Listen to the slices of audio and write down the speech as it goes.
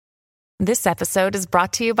This episode is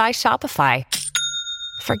brought to you by Shopify.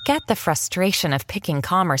 Forget the frustration of picking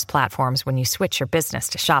commerce platforms when you switch your business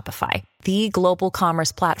to Shopify, the global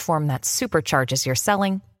commerce platform that supercharges your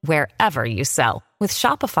selling wherever you sell. With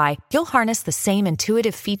Shopify, you'll harness the same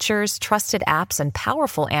intuitive features, trusted apps, and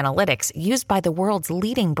powerful analytics used by the world's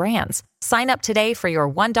leading brands. Sign up today for your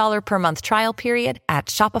 $1 per month trial period at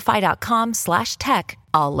shopify.com/tech,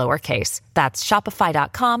 all lowercase. That's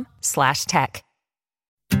shopify.com/tech.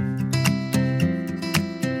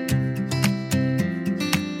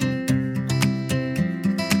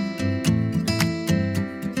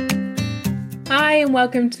 Hi and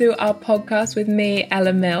welcome to our podcast with me,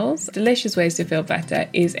 Ella Mills. Delicious Ways to Feel Better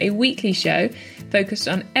is a weekly show focused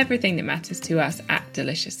on everything that matters to us at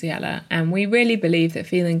Deliciously Ella. And we really believe that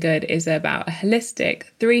feeling good is about a holistic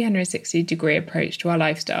 360-degree approach to our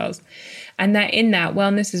lifestyles. And that in that,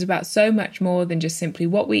 wellness is about so much more than just simply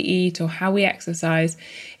what we eat or how we exercise.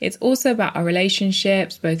 It's also about our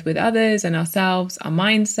relationships, both with others and ourselves, our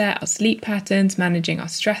mindset, our sleep patterns, managing our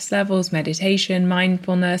stress levels, meditation,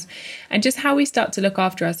 mindfulness, and just how we start to look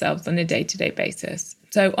after ourselves on a day-to-day basis.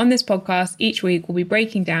 So on this podcast, each week we'll be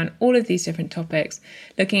breaking down all of these different topics,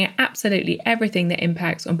 looking at absolutely everything that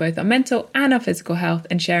impacts on both our mental and our physical health,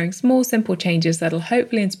 and sharing small, simple changes that'll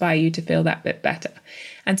hopefully inspire you to feel that bit better.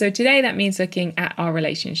 And so today that means looking at our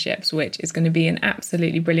relationships, which is going to be an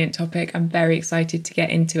absolutely brilliant topic. I'm very excited to get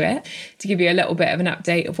into it. To give you a little bit of an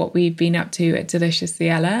update of what we've been up to at Deliciously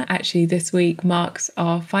Ella, actually this week marks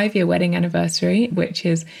our 5-year wedding anniversary, which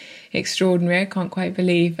is extraordinary. I can't quite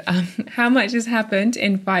believe how much has happened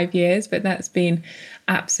in 5 years, but that's been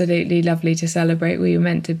absolutely lovely to celebrate. We were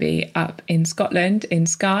meant to be up in Scotland in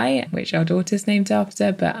Skye, which our daughter's named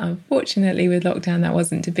after, but unfortunately with lockdown that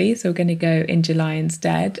wasn't to be, so we're going to go in July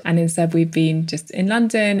instead. And instead we've been just in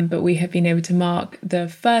London, but we have been able to mark the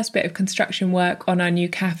first bit of construction work on our new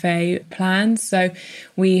cafe plans. So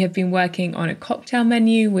we have been working on a cocktail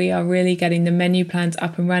menu. We are really getting the menu plans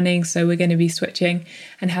up and running, so we're going to be switching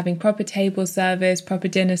and having proper table service, proper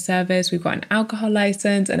dinner service. We've got an alcohol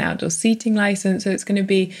license, an outdoor seating license, so it's going to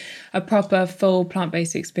be a proper full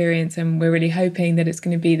plant-based experience, and we're really hoping that it's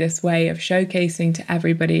going to be this way of showcasing to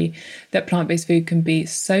everybody that plant-based food can be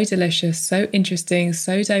so delicious, so interesting,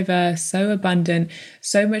 so diverse, so abundant,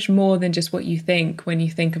 so much more than just what you think when you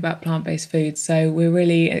think about plant-based food. So we're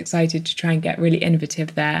really excited to try and get really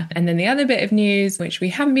innovative there. And then the other bit of news, which we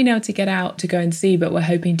haven't been able to get out to go and see, but we're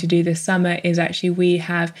hoping to do this summer, is actually we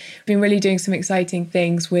have been really doing some exciting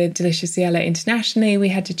things with Deliciously Ella internationally. We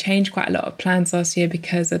had to change quite a lot of plans last year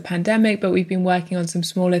because of the pandemic, but we've been working on some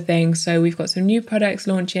smaller things. So we've got some new products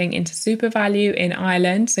launching into Super Value in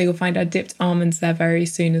Ireland. So you'll find our dipped almonds there very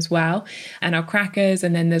soon as well, and our crackers.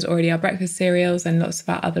 And then there's already our breakfast cereals and lots of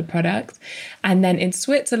our other products. And then in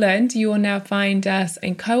Switzerland, you will now find us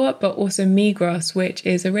in Co-op, but also Migros, which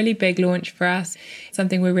is a really big launch for us,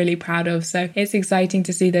 something we're really proud of. So it's exciting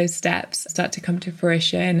to see those steps start to come to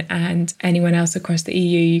fruition. And anyone else across the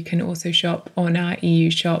EU, you can also shop on our EU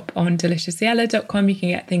shop on deliciouslyella.com. You can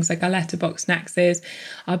get things like our letterbox snacks,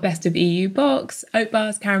 our best of EU box, oat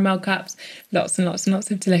bars, caramel cups, lots and lots and lots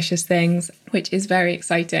of delicious things, which is very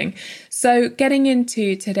exciting. So getting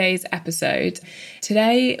into today's episode,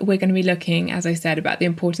 today we're going to be looking, as I said, about the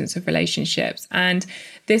importance of relationships. And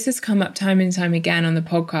this has come up time and time again on the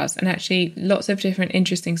podcast, and actually lots of different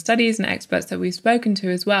interesting studies and experts that we've spoken to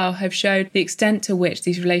as well have showed the extent to which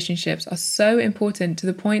these relationships are so important, to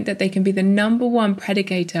the point that they can be the number one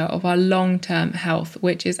predicator of our long-term health,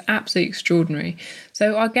 which is absolutely extraordinary.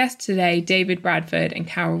 So our guests today, David Bradford and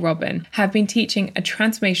Carol Robin, have been teaching a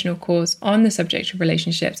transformational course on the subject of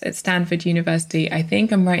relationships at Stanford University. I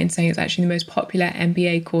think I'm right in saying it's actually the most popular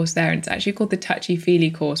MBA course there, and it's actually called the Touchy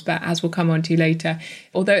Feely course, but as we'll come on to later,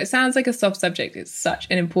 although it sounds like a soft subject, it's such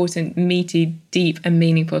an important, meaty, deep and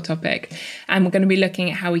meaningful topic. And we're going to be looking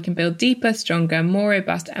at how we can build deeper, stronger, more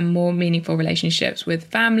robust and more meaningful relationships with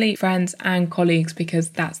family, friends and colleagues, because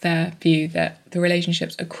that's their view, that the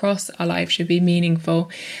relationships across our life should be meaningful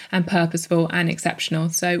and purposeful and exceptional.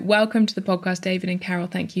 So welcome to the podcast, David and Carol.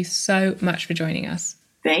 Thank you so much for joining us.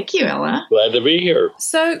 Thank you, Ella. Glad to be here.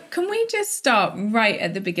 So can we just start right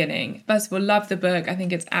at the beginning? First of all, love the book. I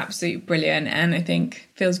think it's absolutely brilliant, and I think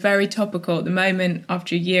feels very topical at the moment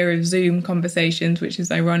after a year of Zoom conversations, which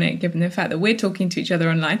is ironic given the fact that we're talking to each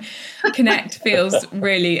other online. Connect feels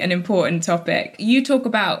really an important topic. You talk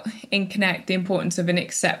about in Connect the importance of an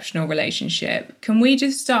exceptional relationship. Can we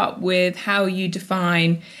just start with how you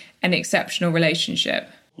define an exceptional relationship?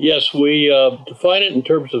 Yes, we define it in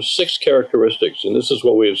terms of 6 characteristics, and this is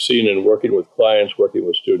what we have seen in working with clients, working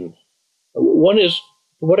with students. One is,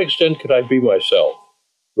 to what extent could I be myself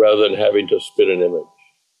rather than having to spit an image?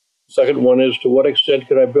 Second one is, to what extent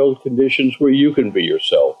can I build conditions where you can be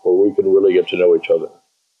yourself, where we can really get to know each other?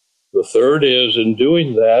 The third is, in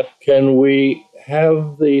doing that, can we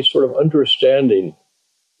have the sort of understanding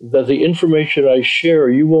that the information I share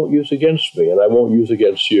you won't use against me and I won't use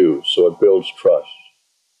against you, so it builds trust?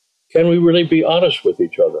 Can we really be honest with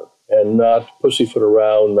each other and not pussyfoot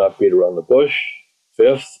around, not beat around the bush?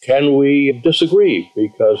 Fifth, can we disagree?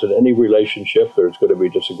 Because in any relationship, there's going to be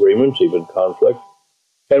disagreements, even conflict.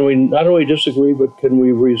 Can we not only disagree, but can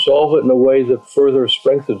we resolve it in a way that further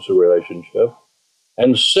strengthens the relationship?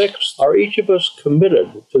 And sixth, are each of us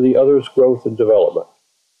committed to the other's growth and development?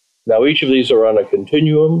 Now, each of these are on a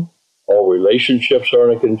continuum. All relationships are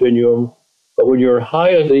on a continuum. But when you're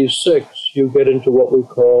high on these six, you get into what we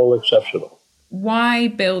call exceptional. Why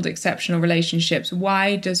build exceptional relationships?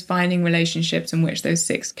 Why does finding relationships in which those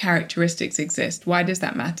six characteristics exist, why does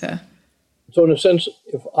that matter? So in a sense,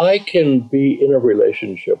 if I can be in a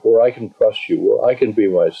relationship where I can trust you, where I can be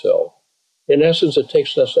myself, in essence, it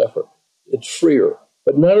takes less effort. It's freer.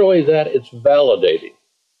 But not only that, it's validating.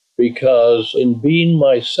 Because in being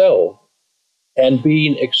myself and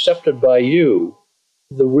being accepted by you,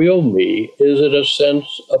 the real me is, in a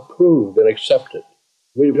sense, approved and accepted.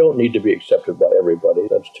 We don't need to be accepted by everybody.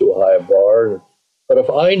 That's too high a bar. But if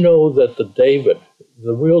I know that the David,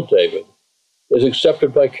 the real David, is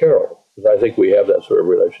accepted by Carol, because I think we have that sort of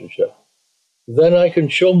relationship, then I can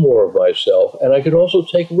show more of myself, and I can also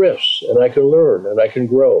take risks, and I can learn, and I can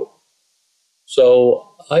grow.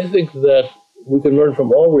 So I think that we can learn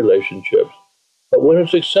from all relationships. But when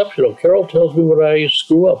it's exceptional, Carol tells me when I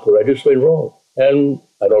screw up, when I do something wrong. And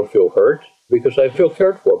I don't feel hurt because I feel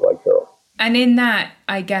cared for by Carol. And in that,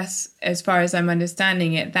 I guess, as far as I'm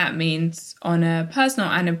understanding it, that means on a personal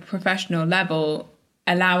and a professional level,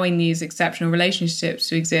 allowing these exceptional relationships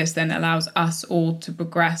to exist then allows us all to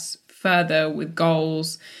progress further with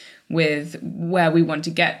goals, with where we want to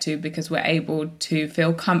get to, because we're able to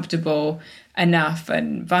feel comfortable enough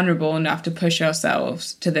and vulnerable enough to push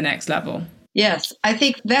ourselves to the next level. Yes, I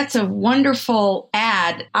think that's a wonderful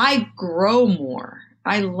add. I grow more.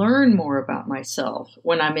 I learn more about myself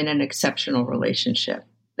when I'm in an exceptional relationship.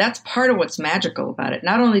 That's part of what's magical about it.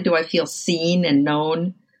 Not only do I feel seen and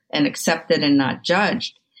known and accepted and not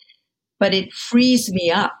judged, but it frees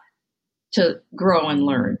me up to grow and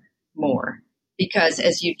learn more. Because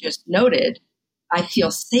as you just noted, I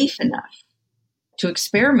feel safe enough to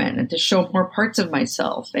experiment and to show more parts of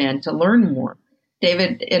myself and to learn more.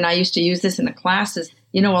 David and I used to use this in the classes.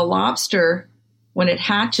 You know, a lobster, when it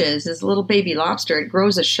hatches, as a little baby lobster, it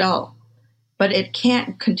grows a shell, but it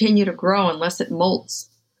can't continue to grow unless it molts.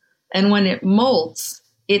 And when it molts,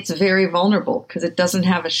 it's very vulnerable because it doesn't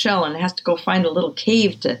have a shell and it has to go find a little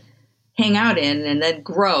cave to hang out in and then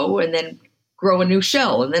grow a new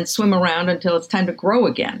shell and then swim around until it's time to grow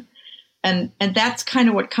again. And that's kind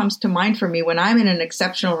of what comes to mind for me. When I'm in an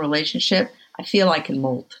exceptional relationship, I feel I can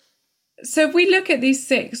molt. So if we look at these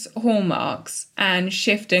six hallmarks and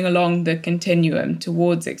shifting along the continuum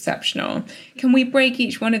towards exceptional, can we break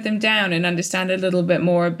each one of them down and understand a little bit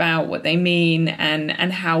more about what they mean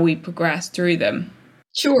and how we progress through them?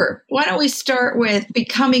 Sure. Why don't we start with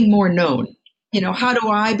becoming more known? You know, how do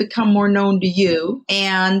I become more known to you?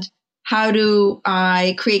 And how do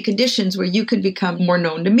I create conditions where you can become more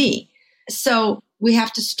known to me? So we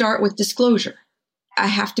have to start with disclosure. I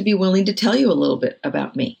have to be willing to tell you a little bit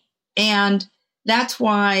about me. And that's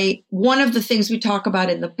why one of the things we talk about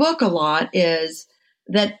in the book a lot is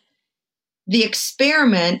that the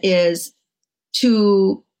experiment is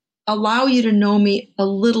to allow you to know me a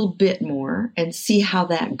little bit more and see how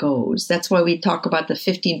that goes. That's why we talk about the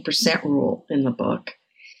 15% rule in the book.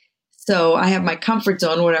 So I have my comfort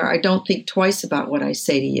zone where I don't think twice about what I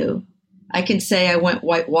say to you. I can say I went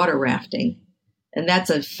whitewater rafting, and that's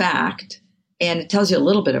a fact, and it tells you a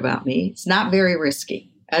little bit about me. It's not very risky.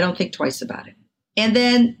 I don't think twice about it. And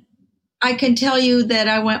then I can tell you that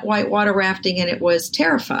I went whitewater rafting and it was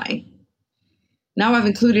terrifying. Now I've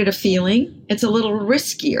included a feeling. It's a little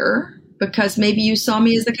riskier because maybe you saw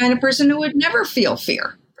me as the kind of person who would never feel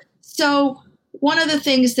fear. So one of the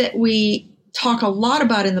things that we talk a lot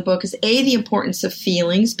about in the book is the importance of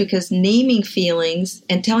feelings, because naming feelings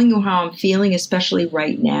and telling you how I'm feeling, especially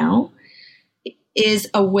right now, is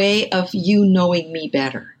a way of you knowing me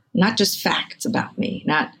better. Not just facts about me,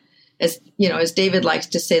 not as David likes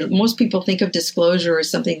to say, most people think of disclosure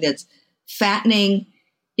as something that's fattening,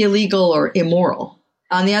 illegal, or immoral.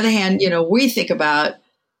 On the other hand, we think about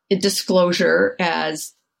disclosure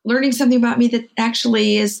as learning something about me that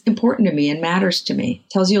actually is important to me and matters to me,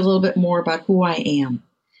 tells you a little bit more about who I am.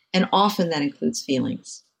 And often that includes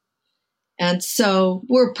feelings. And so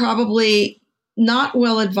we're probably not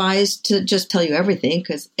well advised to just tell you everything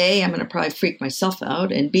because A, I'm going to probably freak myself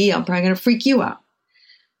out, and B, I'm probably going to freak you out.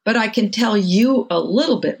 But I can tell you a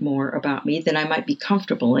little bit more about me than I might be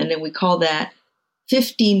comfortable in, and we call that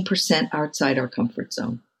 15% outside our comfort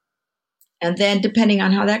zone. And then depending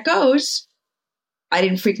on how that goes, I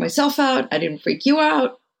didn't freak myself out, I didn't freak you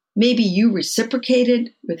out. Maybe you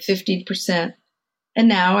reciprocated with 15%, and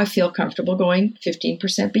now I feel comfortable going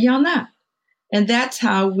 15% beyond that. And that's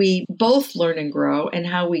how we both learn and grow, and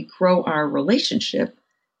how we grow our relationship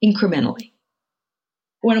incrementally.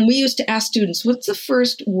 When we used to ask students, what's the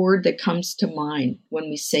first word that comes to mind when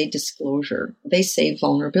we say disclosure? They say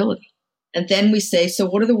vulnerability. And then we say, so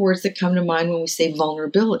what are the words that come to mind when we say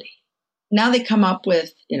vulnerability? Now they come up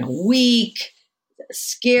with, weak,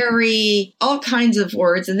 scary, all kinds of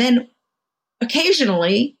words. And then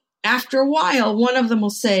occasionally, after a while, one of them will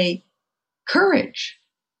say courage.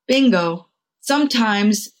 Bingo.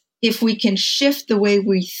 Sometimes if we can shift the way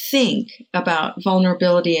we think about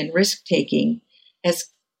vulnerability and risk-taking as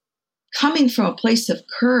coming from a place of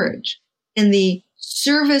courage in the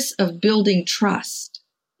service of building trust,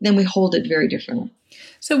 then we hold it very differently.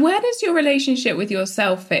 So where does your relationship with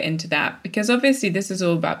yourself fit into that? Because obviously this is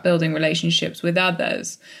all about building relationships with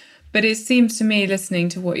others. But it seems to me, listening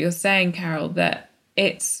to what you're saying, Carol, that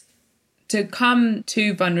it's to come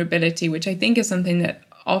to vulnerability, which I think is something that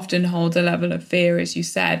often holds a level of fear, as you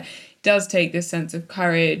said, does take this sense of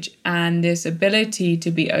courage and this ability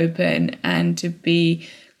to be open and to be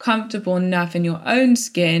comfortable enough in your own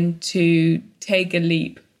skin to take a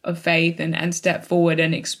leap of faith and step forward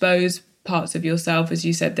and expose parts of yourself, as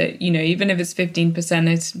you said, that, even if it's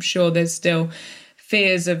 15%, I'm sure there's still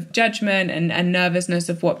fears of judgment and nervousness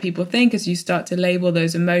of what people think as you start to label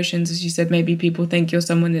those emotions. As you said, maybe people think you're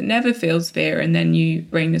someone that never feels fear, and then you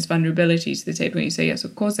bring this vulnerability to the table and you say, yes,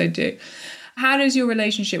 of course I do. How does your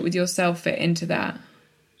relationship with yourself fit into that?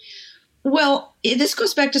 Well, this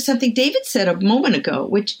goes back to something David said a moment ago,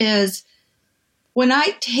 which is when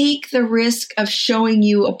I take the risk of showing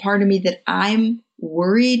you a part of me that I'm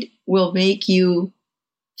worried will make you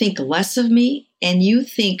think less of me and you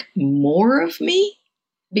think more of me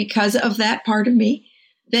because of that part of me,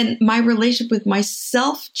 then my relationship with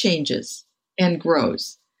myself changes and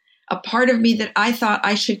grows. A part of me that I thought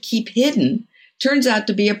I should keep hidden turns out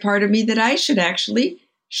to be a part of me that I should actually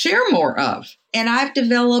share more of. And I've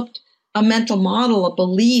developed a mental model, a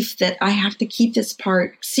belief that I have to keep this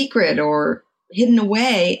part secret or hidden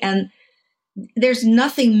away. And there's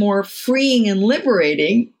nothing more freeing and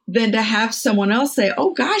liberating than to have someone else say,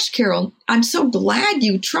 oh gosh, Carol, I'm so glad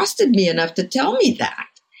you trusted me enough to tell me that.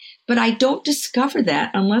 But I don't discover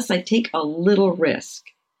that unless I take a little risk.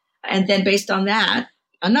 And then based on that,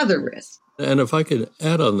 another risk. And if I could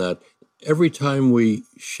add on that, every time we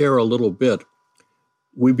share a little bit,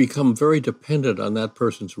 we become very dependent on that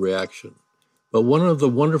person's reaction. But one of the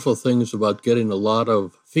wonderful things about getting a lot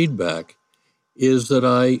of feedback is that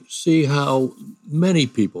I see how many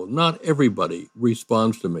people, not everybody,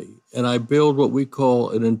 responds to me. And I build what we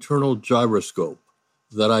call an internal gyroscope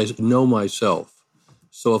that I know myself.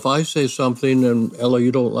 So if I say something and, Ella,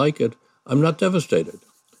 you don't like it, I'm not devastated.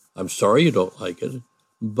 I'm sorry you don't like it,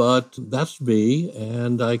 but that's me,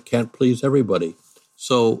 and I can't please everybody.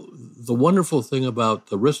 So the wonderful thing about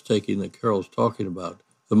the risk-taking that Carol's talking about,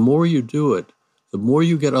 the more you do it, the more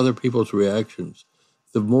you get other people's reactions,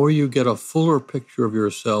 the more you get a fuller picture of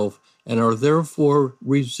yourself and are therefore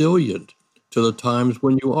resilient to the times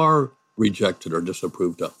when you are rejected or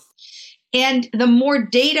disapproved of. And the more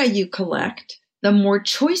data you collect, the more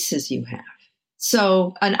choices you have.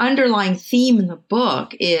 So an underlying theme in the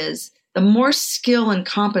book is the more skill and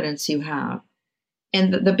competence you have,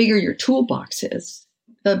 and the bigger your toolbox is,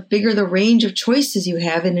 the bigger the range of choices you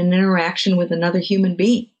have in an interaction with another human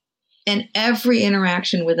being. And every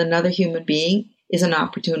interaction with another human being is an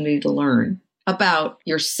opportunity to learn about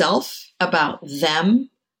yourself, about them,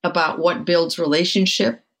 about what builds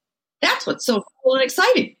relationship. That's what's so cool and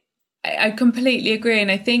exciting. I completely agree. And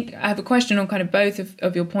I think I have a question on kind of both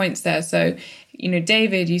of your points there. So,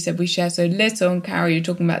 David, you said we share so little, and Carol, you're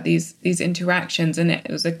talking about these interactions, and it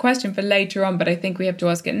was a question for later on, but I think we have to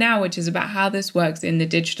ask it now, which is about how this works in the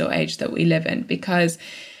digital age that we live in. Because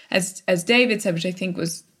as David said, which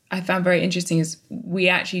I found very interesting, is we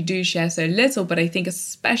actually do share so little, but I think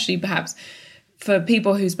especially perhaps for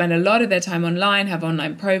people who spend a lot of their time online, have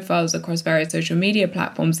online profiles across various social media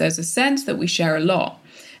platforms, there's a sense that we share a lot.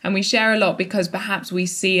 And we share a lot because perhaps we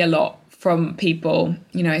see a lot from people.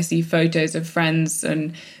 I see photos of friends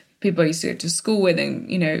and people I used to go to school with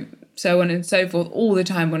and, so on and so forth all the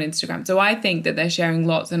time on Instagram. So I think that they're sharing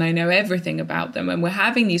lots and I know everything about them. And we're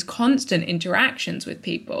having these constant interactions with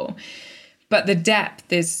people. but the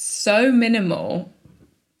depth is so minimal.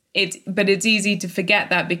 But it's easy to forget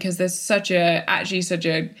that because there's such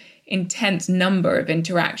a intense number of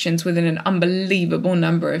interactions within an unbelievable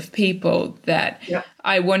number of people that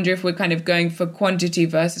I wonder if we're kind of going for quantity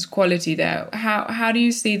versus quality there. How do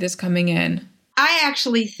you see this coming in? I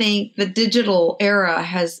actually think the digital era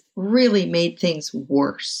has really made things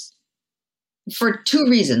worse for two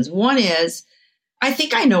reasons. One is, I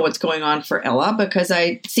think I know what's going on for Ella because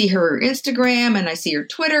I see her Instagram and I see her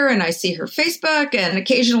Twitter and I see her Facebook, and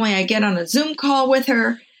occasionally I get on a Zoom call with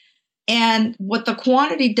her. And what the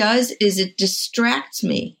quantity does is it distracts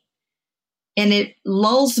me and it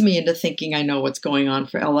lulls me into thinking I know what's going on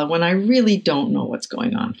for Ella when I really don't know what's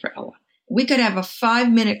going on for Ella. We could have a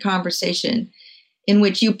 5-minute conversation in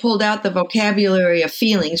which you pulled out the vocabulary of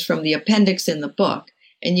feelings from the appendix in the book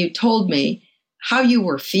and you told me how you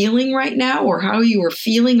were feeling right now or how you were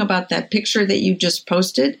feeling about that picture that you just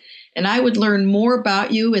posted. And I would learn more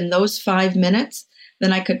about you in those 5 minutes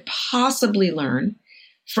than I could possibly learn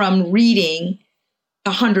from reading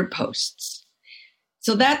 100 posts.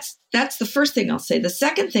 So that's the first thing I'll say. The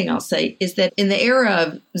second thing I'll say is that in the era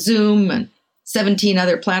of Zoom and 17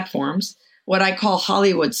 other platforms, what I call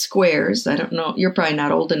Hollywood squares. I don't know, you're probably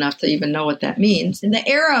not old enough to even know what that means. In the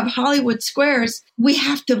era of Hollywood squares, we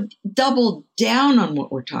have to double down on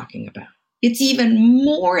what we're talking about. It's even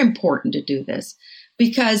more important to do this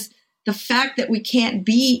because the fact that we can't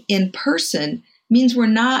be in person means we're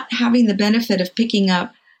not having the benefit of picking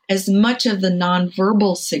up as much of the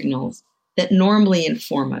nonverbal signals that normally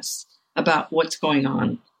inform us about what's going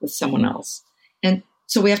on with someone else. And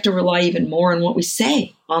so we have to rely even more on what we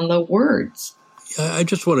say, on the words. I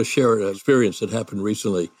just want to share an experience that happened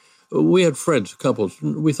recently. We had friends, couples.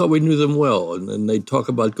 We thought we knew them well, and they'd talk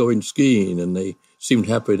about going skiing, and they seemed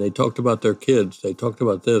happy. They talked about their kids. They talked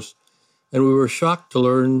about this. And we were shocked to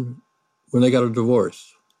learn when they got a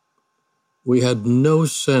divorce. We had no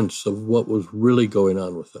sense of what was really going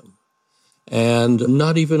on with them, and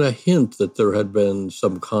not even a hint that there had been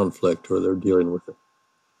some conflict or they're dealing with it.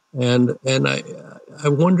 And I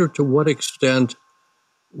wonder to what extent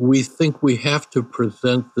we think we have to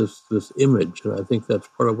present this image, and I think that's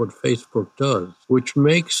part of what Facebook does, which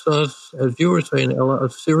makes us, as you were saying, Ella, a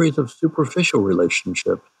series of superficial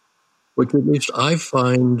relationships, which at least I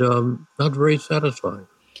find not very satisfying.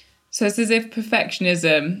 So it's as if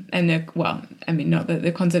perfectionism not that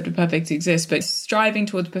the concept of perfect exists, but striving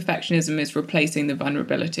towards perfectionism is replacing the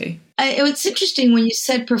vulnerability. It's interesting when you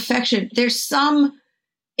said perfection. There's some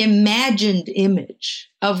imagined image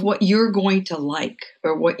of what you're going to like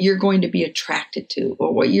or what you're going to be attracted to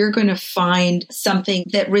or what you're going to find something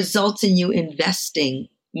that results in you investing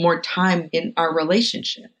more time in our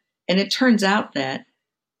relationship. And it turns out that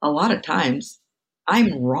a lot of times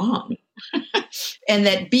I'm wrong. And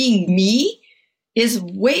that being me is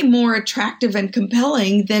way more attractive and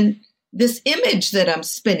compelling than this image that I'm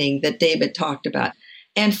spinning that David talked about.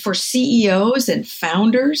 And for CEOs and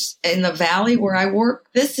founders in the Valley where I work,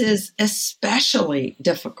 this is especially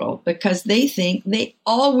difficult because they think they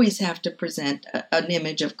always have to present an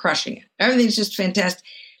image of crushing it. Everything's just fantastic.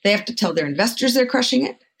 They have to tell their investors they're crushing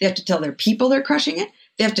it. They have to tell their people they're crushing it.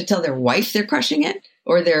 They have to tell their wife they're crushing it,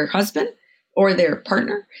 or their husband, or their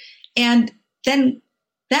partner. And then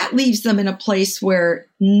that leaves them in a place where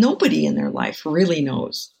nobody in their life really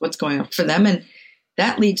knows what's going on for them. And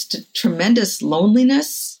that leads to tremendous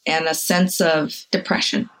loneliness and a sense of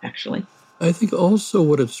depression, actually. I think also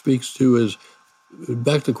what it speaks to is,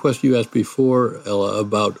 back to the question you asked before, Ella,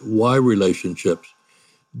 about why relationships.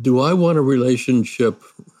 Do I want a relationship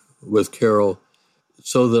with Carol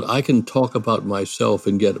so that I can talk about myself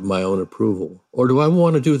and get my own approval? Or do I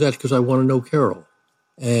want to do that because I want to know Carol?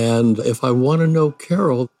 And if I want to know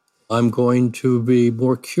Carol, I'm going to be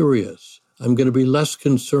more curious. I'm going to be less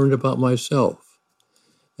concerned about myself.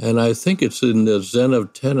 And I think it's in the Zen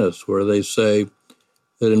of tennis where they say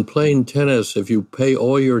that in playing tennis, if you pay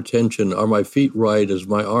all your attention, are my feet right, is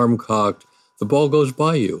my arm cocked, the ball goes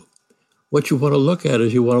by you. What you want to look at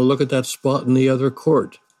is you want to look at that spot in the other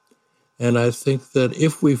court. And I think that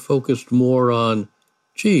if we focused more on,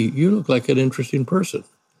 gee, you look like an interesting person,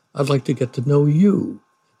 I'd like to get to know you,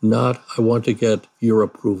 not I want to get your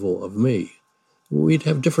approval of me. We'd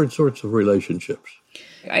have different sorts of relationships.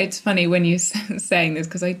 It's funny when you're saying this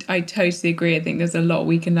because I totally agree. I think there's a lot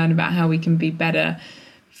we can learn about how we can be better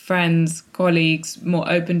friends, colleagues, more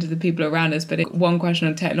open to the people around us. But one question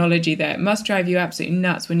on technology there, it must drive you absolutely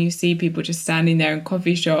nuts when you see people just standing there in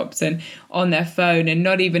coffee shops and on their phone and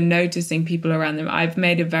not even noticing people around them. I've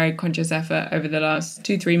made a very conscious effort over the last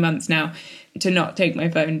 2-3 months now to not take my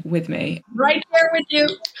phone with me. Right there with you.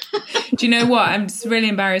 Do you know what? It's really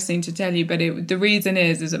embarrassing to tell you, but the reason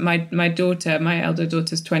is that my daughter, my elder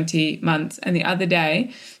daughter's 20 months. And the other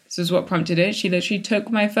day, this is what prompted it. She literally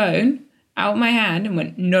took my phone out of my hand and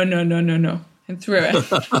went, no, no, no, no, no, and threw it.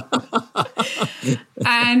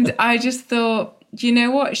 And I just thought, do you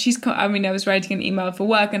know what? I was writing an email for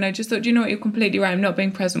work and I just thought, do you know what? You're completely right. I'm not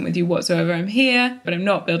being present with you whatsoever. I'm here, but I'm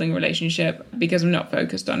not building a relationship because I'm not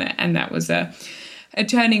focused on it. And that was a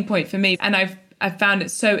turning point for me. And I've found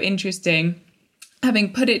it so interesting.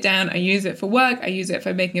 Having put it down, I use it for work. I use it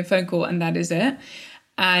for making a phone call, and that is it.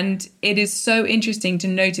 And it is so interesting to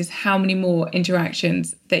notice how many more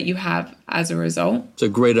interactions that you have as a result. It's a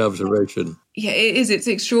great observation. Yeah, it is. It's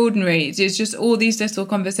extraordinary. It's just all these little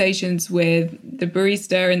conversations with the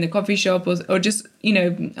barista in the coffee shop or just,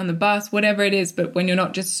 on the bus, whatever it is. But when you're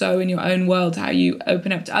not just so in your own world, how you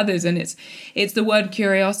open up to others. And it's the word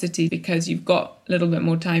curiosity, because you've got a little bit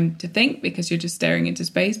more time to think because you're just staring into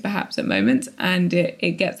space perhaps at moments, and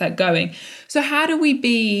it gets that going. So how do we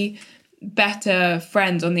be better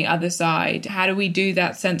friends on the other side? How do we do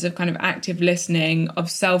that sense of kind of active listening,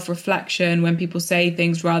 of self-reflection when people say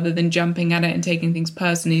things, rather than jumping at it and taking things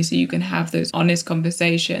personally, so you can have those honest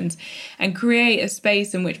conversations and create a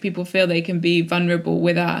space in which people feel they can be vulnerable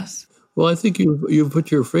with us? Well, I think you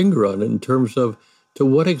put your finger on it in terms of, to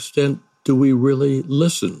what extent do we really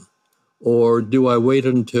listen? Or do I wait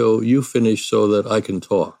until you finish so that I can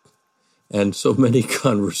talk? And so many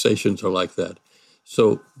conversations are like that.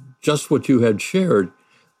 So just what you had shared,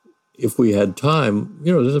 if we had time,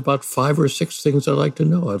 there's about 5 or 6 things I'd like to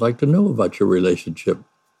know. I'd like to know about your relationship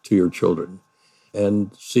to your children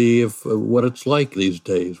and see what it's like these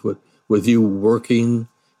days with you working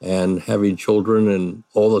and having children and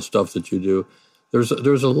all the stuff that you do. There's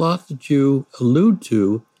a lot that you allude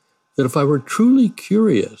to that if I were truly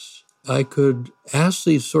curious, I could ask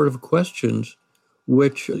these sort of questions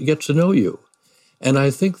which get to know you. And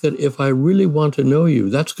I think that if I really want to know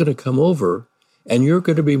you, that's going to come over, and you're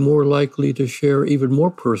going to be more likely to share even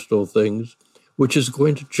more personal things, which is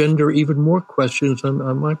going to gender even more questions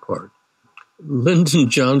on my part.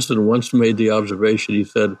 Lyndon Johnson once made the observation, he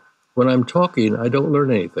said, when I'm talking, I don't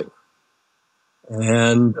learn anything.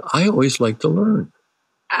 And I always like to learn.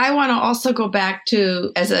 I want to also go back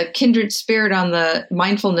to, as a kindred spirit on the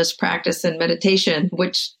mindfulness practice and meditation,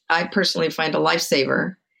 which I personally find a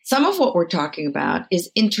lifesaver. Some of what we're talking about is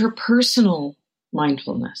interpersonal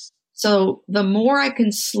mindfulness. So the more I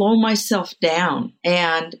can slow myself down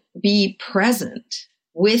and be present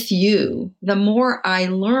with you, the more I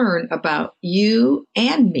learn about you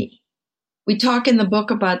and me. We talk in the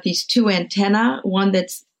book about these 2 antennae, one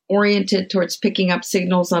that's oriented towards picking up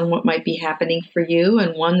signals on what might be happening for you,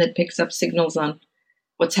 and one that picks up signals on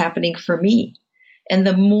what's happening for me. And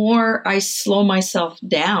the more I slow myself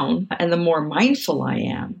down and the more mindful I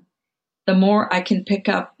am, the more I can pick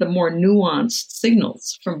up the more nuanced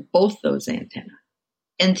signals from both those antennae.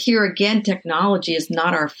 And here again, technology is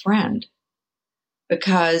not our friend,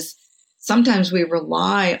 because sometimes we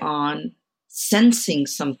rely on sensing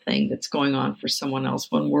something that's going on for someone else.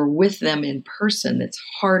 When we're with them in person, it's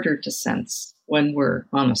harder to sense when we're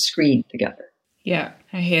on a screen together. Yeah,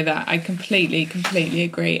 I hear that. I completely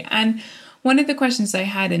agree. And one of the questions I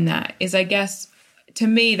had in that is, I guess, to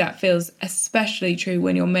me, that feels especially true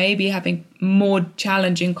when you're maybe having more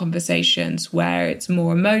challenging conversations where it's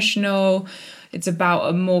more emotional, it's about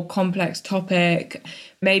a more complex topic.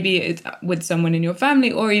 Maybe it's with someone in your family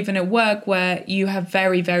or even at work where you have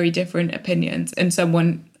very, very different opinions and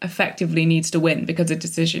someone effectively needs to win because a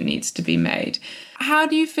decision needs to be made. How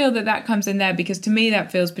do you feel that comes in there? Because to me,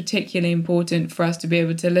 that feels particularly important for us to be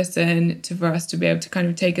able to listen, for us to be able to kind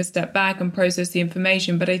of take a step back and process the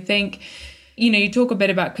information. But I think, you talk a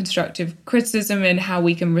bit about constructive criticism and how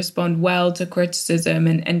we can respond well to criticism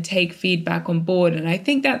and take feedback on board. And I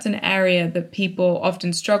think that's an area that people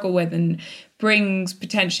often struggle with and brings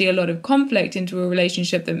potentially a lot of conflict into a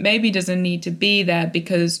relationship that maybe doesn't need to be there,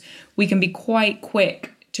 because we can be quite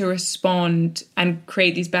quick to respond and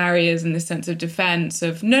create these barriers and this sense of defense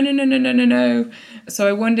of no. So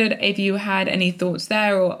I wondered if you had any thoughts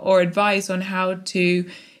there or advice on how to,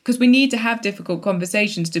 because we need to have difficult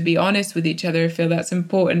conversations to be honest with each other. I feel that's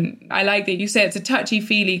important. I like that you say it's a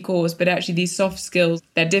touchy-feely course, but actually these soft skills,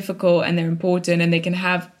 they're difficult and they're important, and they can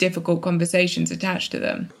have difficult conversations attached to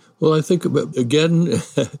them. Well, I think, again,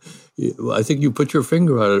 I think you put your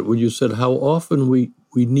finger on it when you said how often we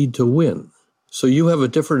need to win. So you have a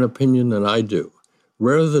different opinion than I do.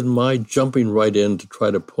 Rather than my jumping right in to try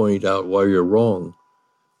to point out why you're wrong,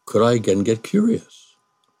 could I again get curious?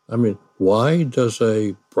 I mean, why does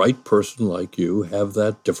a bright person like you have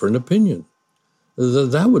that different opinion?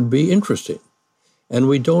 that would be interesting. And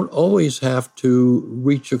we don't always have to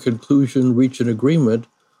reach a conclusion, reach an agreement,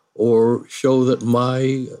 or show that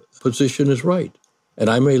my position is right. And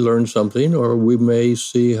I may learn something, or we may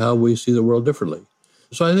see how we see the world differently.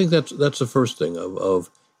 So I think that's the first thing of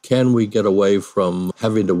can we get away from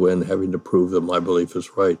having to win, having to prove that my belief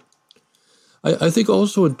is right. I think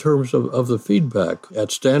also in terms of the feedback,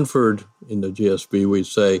 at Stanford in the GSB, we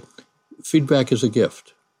say feedback is a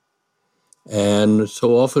gift. And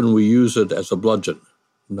so often we use it as a bludgeon,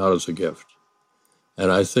 not as a gift.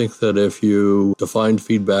 And I think that if you define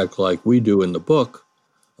feedback like we do in the book,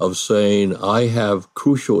 of saying, I have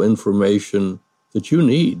crucial information that you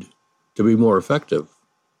need to be more effective,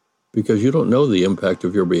 because you don't know the impact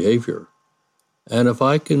of your behavior. And if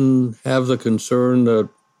I can have the concern that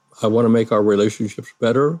I want to make our relationships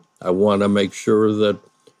better, I want to make sure that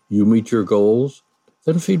you meet your goals,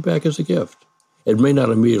 then feedback is a gift. It may not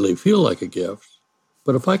immediately feel like a gift,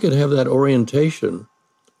 but if I can have that orientation,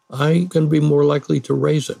 I can be more likely to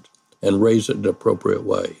raise it and raise it in an appropriate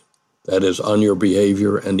way. That is, on your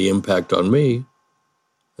behavior and the impact on me,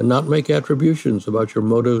 and not make attributions about your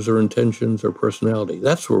motives or intentions or personality.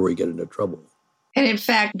 That's where we get into trouble. And in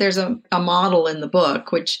fact, there's a model in the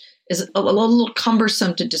book, which is a little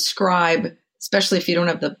cumbersome to describe, especially if you don't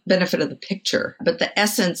have the benefit of the picture. But the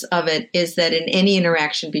essence of it is that in any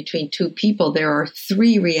interaction between two people, there are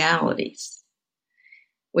three realities,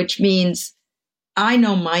 which means I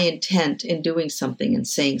know my intent in doing something and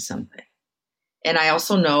saying something. And I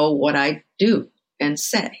also know what I do and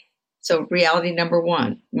say. So reality number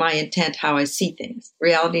one, my intent, how I see things.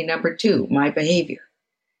 Reality number two, my behavior.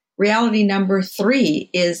 Reality number three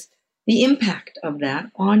is the impact of that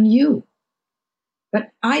on you. But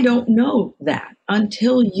I don't know that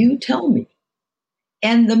until you tell me.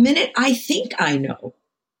 And the minute I think I know,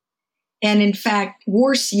 and in fact,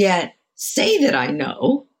 worse yet, say that I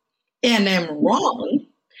know and am wrong,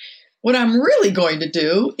 what I'm really going to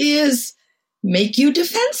do is make you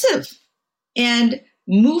defensive and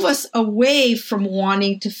move us away from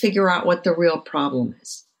wanting to figure out what the real problem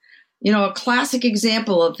is. You know, a classic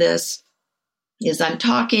example of this is I'm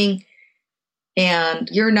talking and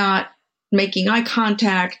you're not making eye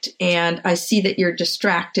contact and I see that you're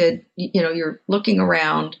distracted, you know, you're looking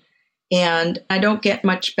around and I don't get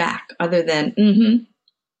much back other than, mm-hmm.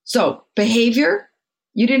 So behavior,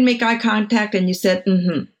 you didn't make eye contact and you said,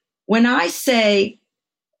 mm-hmm. When I say,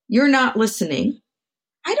 you're not listening,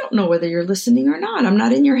 I don't know whether you're listening or not. I'm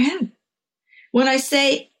not in your head. When I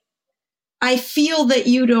say, I feel that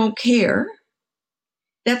you don't care,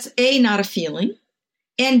 that's A, not a feeling,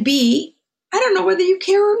 and B, I don't know whether you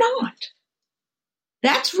care or not.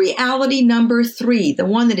 That's reality number three, the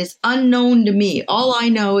one that is unknown to me. All I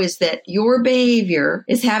know is that your behavior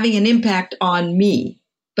is having an impact on me,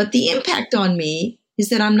 but the impact on me is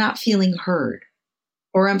that I'm not feeling heard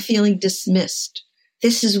or I'm feeling dismissed.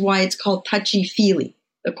 This is why it's called touchy-feely.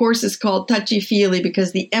 The course is called touchy-feely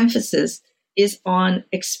because the emphasis is on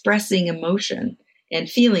expressing emotion and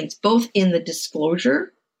feelings, both in the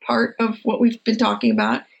disclosure part of what we've been talking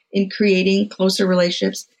about, in creating closer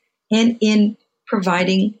relationships, and in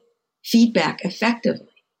providing feedback effectively.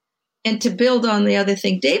 And to build on the other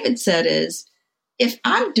thing David said is, if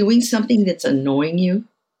I'm doing something that's annoying you,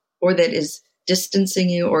 or that is distancing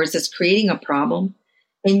you, or is this creating a problem,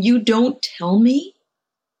 and you don't tell me,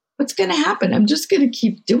 what's going to happen? I'm just going to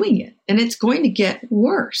keep doing it, and it's going to get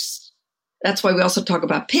worse. That's why we also talk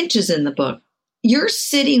about pinches in the book. You're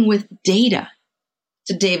sitting with data,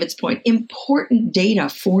 to David's point, important data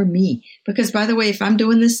for me. Because, by the way, if I'm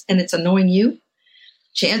doing this and it's annoying you,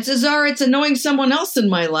 chances are it's annoying someone else in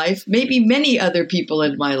my life, maybe many other people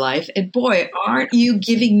in my life. And boy, aren't you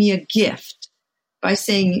giving me a gift by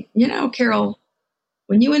saying, you know, Carol,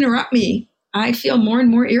 when you interrupt me, I feel more and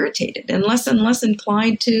more irritated and less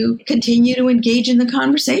inclined to continue to engage in the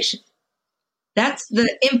conversation. That's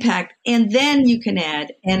the impact. And then you can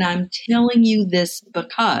add, and I'm telling you this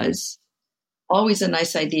because, always a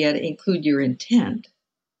nice idea to include your intent.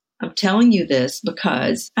 I'm telling you this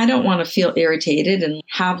because I don't want to feel irritated and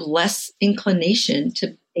have less inclination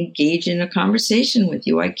to engage in a conversation with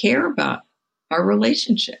you. I care about our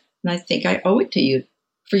relationship. And I think I owe it to you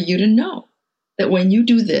for you to know that when you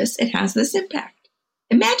do this, it has this impact.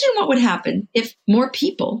 Imagine what would happen if more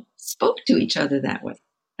people spoke to each other that way.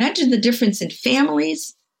 Imagine the difference in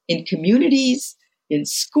families, in communities, in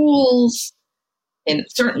schools, and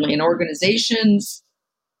certainly in organizations.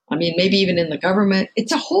 I mean, maybe even in the government.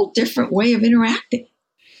 It's a whole different way of interacting.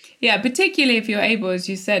 Yeah, particularly if you're able, as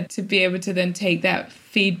you said, to be able to then take that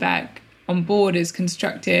feedback on board as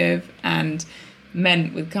constructive and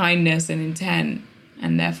meant with kindness and intent,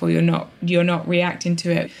 and therefore you're not reacting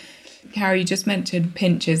to it. Carol, you just mentioned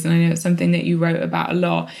pinches, and I know it's something that you wrote about a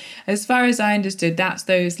lot. As far as I understood, that's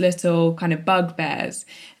those little kind of bugbears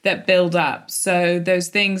that build up. So those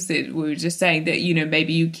things that we were just saying that,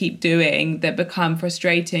 maybe you keep doing that become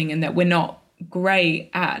frustrating and that we're not great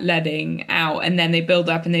at letting out, and then they build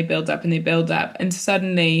up and they build up and they build up, and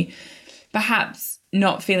suddenly perhaps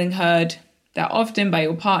not feeling heard that often by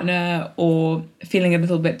your partner, or feeling a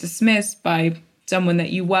little bit dismissed by someone that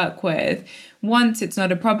you work with. Once it's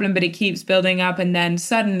not a problem, but it keeps building up, and then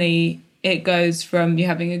suddenly it goes from you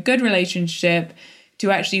having a good relationship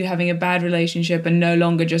to actually you having a bad relationship, and no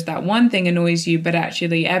longer just that one thing annoys you, but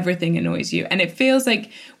actually everything annoys you. And it feels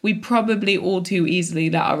like we probably all too easily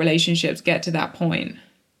let our relationships get to that point.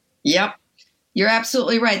 Yep, you're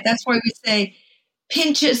absolutely right. That's why we say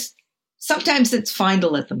pinches, sometimes it's fine to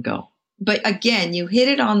let them go. But again, you hit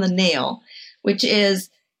it on the nail, which is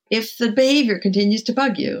if the behavior continues to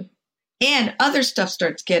bug you and other stuff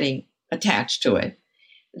starts getting attached to it,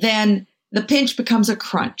 then the pinch becomes a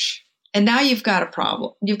crunch. And now you've got a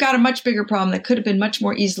problem. You've got a much bigger problem that could have been much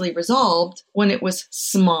more easily resolved when it was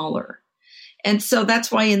smaller. And so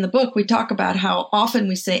that's why in the book we talk about how often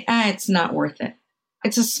we say, it's not worth it.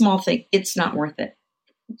 It's a small thing. It's not worth it.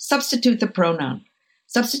 Substitute the pronoun.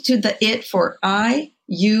 Substitute the it for I,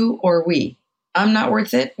 you, or we. I'm not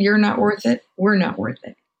worth it. You're not worth it. We're not worth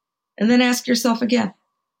it. And then ask yourself again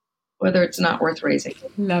whether it's not worth raising.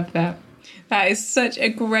 Love that. That is such a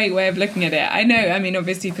great way of looking at it. I know,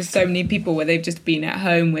 obviously for so many people where they've just been at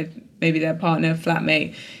home with maybe their partner,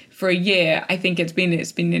 flatmate for a year, I think it's been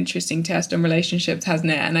an interesting test on relationships,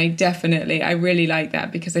 hasn't it? And I really like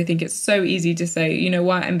that, because I think it's so easy to say, you know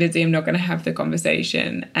what, I'm busy, I'm not going to have the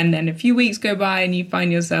conversation. And then a few weeks go by and you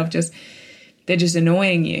find yourself they're just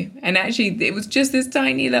annoying you. And actually, it was just this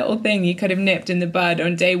tiny little thing you could have nipped in the bud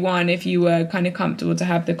on day one if you were kind of comfortable to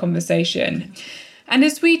have the conversation. And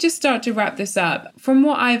as we just start to wrap this up, from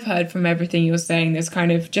what I've heard from everything you're saying, there's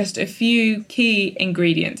kind of just a few key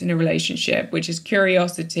ingredients in a relationship, which is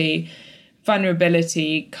curiosity,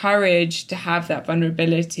 vulnerability, courage to have that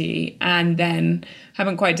vulnerability, and then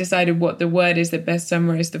haven't quite decided what the word is that best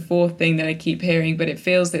summarizes the fourth thing that I keep hearing, but it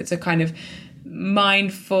feels that it's a kind of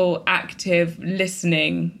mindful, active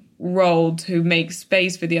listening role to make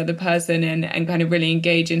space for the other person and kind of really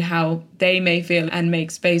engage in how they may feel and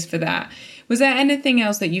make space for that. Was there anything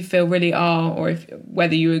else that you feel really are, or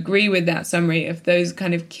whether you agree with that summary of those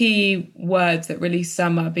kind of key words that really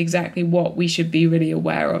sum up exactly what we should be really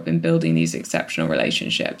aware of in building these exceptional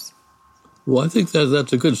relationships? Well, I think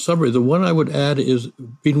that's a good summary. The one I would add is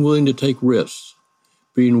being willing to take risks,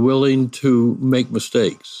 being willing to make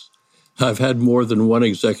mistakes. I've had more than one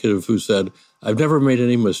executive who said, I've never made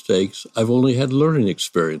any mistakes. I've only had learning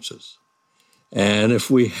experiences. And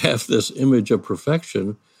if we have this image of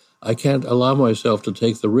perfection, I can't allow myself to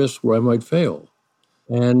take the risk where I might fail.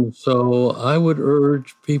 And so I would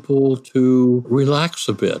urge people to relax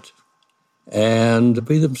a bit and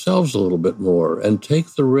be themselves a little bit more and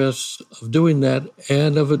take the risks of doing that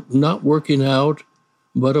and of it not working out,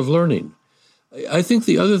 but of learning. I think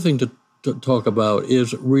the other thing to talk about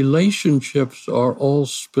is relationships are all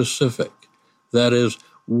specific. That is,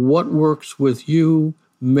 what works with you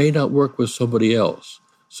may not work with somebody else.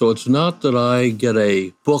 So it's not that I get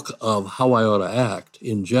a book of how I ought to act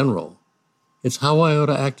in general. It's how I ought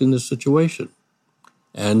to act in this situation.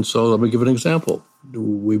 And so let me give an example.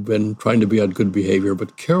 We've been trying to be on good behavior,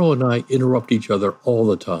 but Carol and I interrupt each other all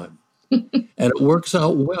the time. And it works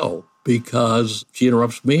out well because she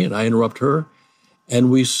interrupts me and I interrupt her. And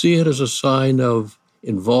we see it as a sign of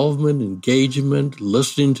involvement, engagement,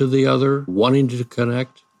 listening to the other, wanting to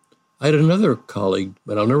connect. I had another colleague,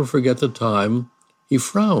 and I'll never forget the time, he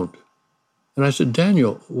frowned. And I said,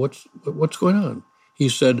 Daniel, what's going on? He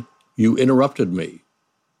said, you interrupted me.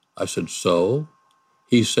 I said, so?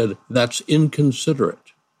 He said, that's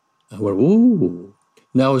inconsiderate. I went, ooh.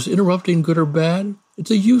 Now, is interrupting good or bad?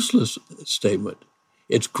 It's a useless statement.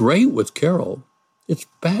 It's great with Carol. It's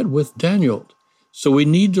bad with Daniel. So we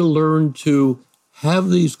need to learn to have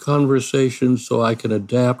these conversations so I can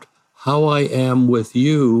adapt how I am with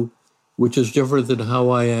you, which is different than how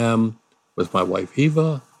I am with my wife,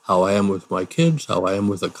 Eva, how I am with my kids, how I am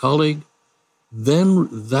with a colleague. Then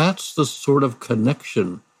that's the sort of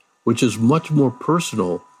connection which is much more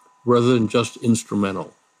personal rather than just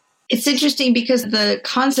instrumental. It's interesting because the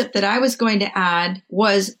concept that I was going to add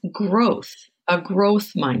was growth, a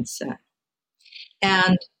growth mindset.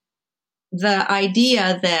 And the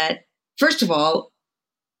idea that, first of all,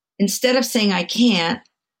 instead of saying I can't,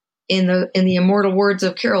 in the immortal words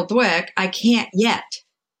of Carol Dweck, I can't yet,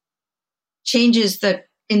 changes the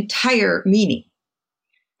entire meaning.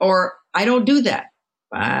 Or I don't do that.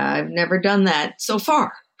 I've never done that so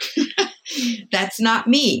far. That's not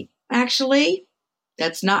me. Actually,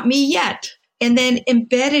 that's not me yet. And then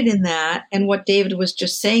embedded in that, and what David was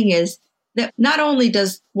just saying is that not only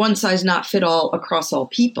does one size not fit all across all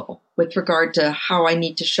people with regard to how I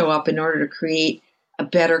need to show up in order to create a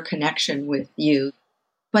better connection with you,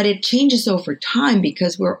 but it changes over time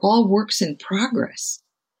because we're all works in progress.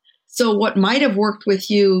 So what might have worked with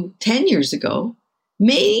you 10 years ago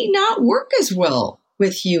may not work as well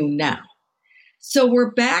with you now. So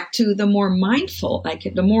we're back to the more mindful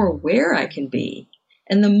the more aware I can be,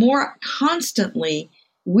 and the more constantly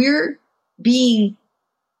we're being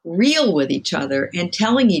real with each other and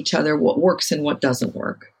telling each other what works and what doesn't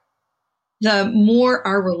work, the more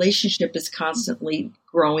our relationship is constantly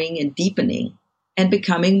growing and deepening and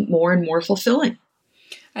becoming more and more fulfilling.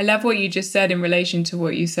 I love what you just said in relation to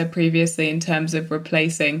what you said previously in terms of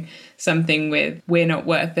replacing something with we're not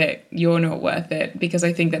worth it, you're not worth it, because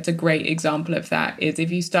I think that's a great example of that is if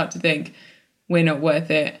you start to think we're not worth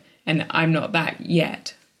it and I'm not that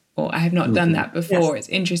yet, or I have not done that before. Yes. It's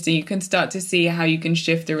interesting. You can start to see how you can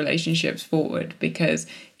shift the relationships forward because,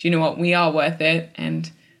 do you know what? We are worth it.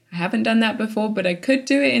 And I haven't done that before, but I could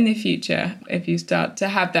do it in the future if you start to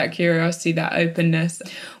have that curiosity, that openness.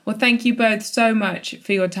 Well, thank you both so much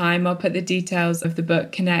for your time. I'll put the details of the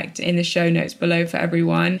book Connect in the show notes below for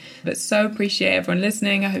everyone. But so appreciate everyone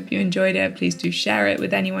listening. I hope you enjoyed it. Please do share it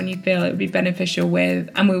with anyone you feel it would be beneficial with.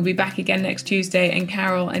 And we'll be back again next Tuesday. And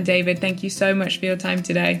Carol and David, thank you so much for your time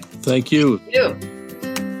today. Thank you. Thank you.